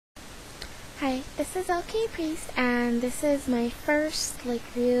Hi, this is LK Priest, and this is my first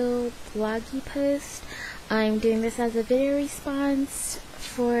real bloggy post. I'm doing this as a video response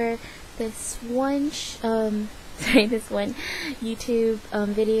for this one this one YouTube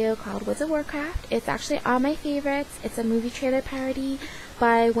video called What's a Warcraft. It's actually on my favorites. It's a movie trailer parody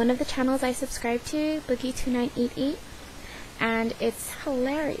by one of the channels I subscribe to, Boogie2988, and it's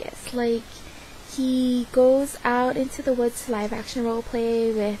hilarious. He goes out into the woods to live action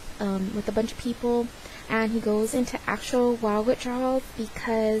roleplay with a bunch of people, and he goes into actual wild withdrawals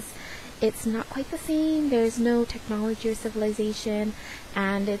because it's not quite the same. There's no technology or civilization,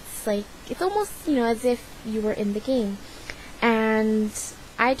 and it's almost, as if you were in the game. And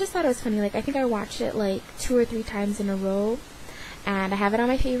I just thought it was funny. I think I watched it 2 or 3 times in a row, and I have it on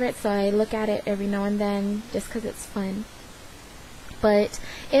my favorites, so I look at it every now and then just because it's fun. But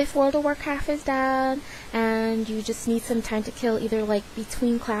if World of Warcraft is down and you just need some time to kill, either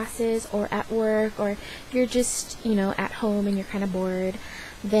between classes or at work, or you're just at home and you're kind of bored,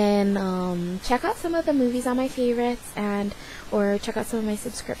 then check out some of the movies on my favorites, or check out some of my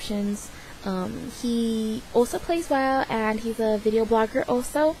subscriptions. He also plays WoW, and he's a video blogger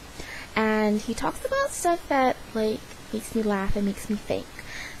also, and he talks about stuff that makes me laugh and makes me think.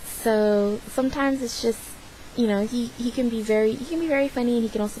 So sometimes it's just he can be very funny, and he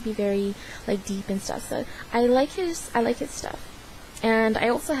can also be very deep and stuff. So I like his stuff, and I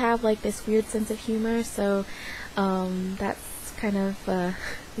also have this weird sense of humor. So that's kind of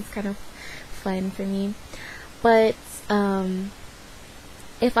it's kind of fun for me. But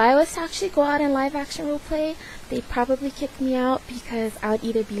if I was to actually go out and live action roleplay, they'd probably kick me out because I would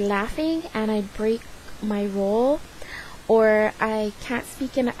either be laughing and I'd break my role, or I can't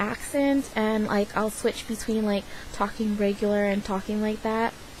speak in an accent and I'll switch between talking regular and talking like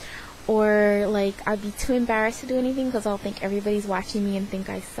that, or I'd be too embarrassed to do anything because I'll think everybody's watching me and think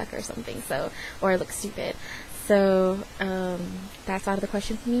I suck or something, or I look stupid. So that's out of the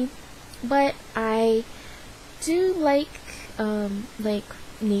question for me. But I do like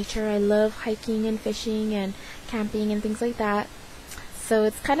nature. I love hiking and fishing and camping and things like that. So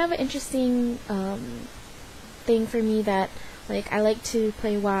it's kind of an interesting thing for me that I like to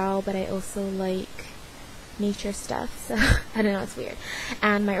play WoW, but I also like nature stuff. So I don't know, it's weird.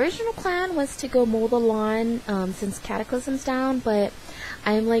 And my original plan was to go mow the lawn since Cataclysm's down, but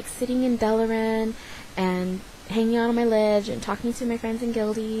I'm sitting in Dalaran and hanging out on my ledge and talking to my friends in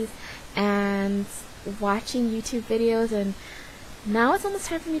guildies and watching YouTube videos, and now it's almost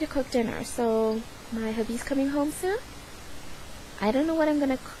time for me to cook dinner. So my hubby's coming home soon. I don't know what I'm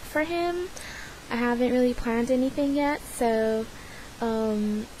gonna cook for him. I haven't really planned anything yet, so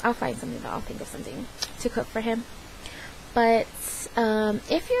I'll find something. I'll think of something to cook for him. But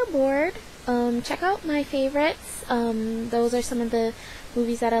if you're bored, check out my favorites. Those are some of the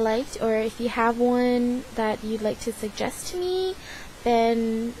movies that I liked. Or if you have one that you'd like to suggest to me,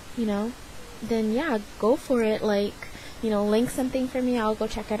 then yeah, go for it. Link something for me. I'll go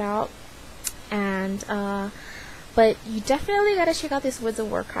check it out. And but you definitely gotta check out this Woods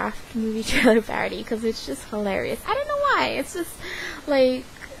of Warcraft movie trailer parody because it's just hilarious. I don't know why. It's just I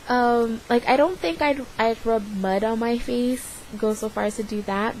don't think I'd rub mud on my face, go so far as to do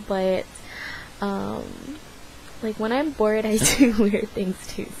that, but when I'm bored, I do weird things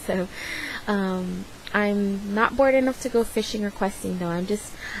too. So I'm not bored enough to go fishing or questing though.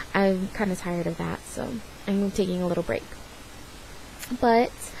 I'm kind of tired of that, so I'm taking a little break.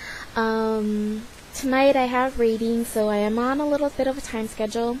 But tonight I have raiding, so I am on a little bit of a time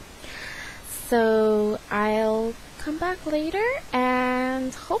schedule. So I'll come back later,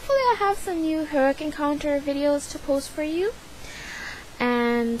 and hopefully I'll have some new heroic encounter videos to post for you.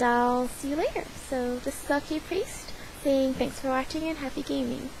 And I'll see you later. So this is LK Priest saying thanks for watching and happy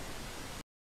gaming.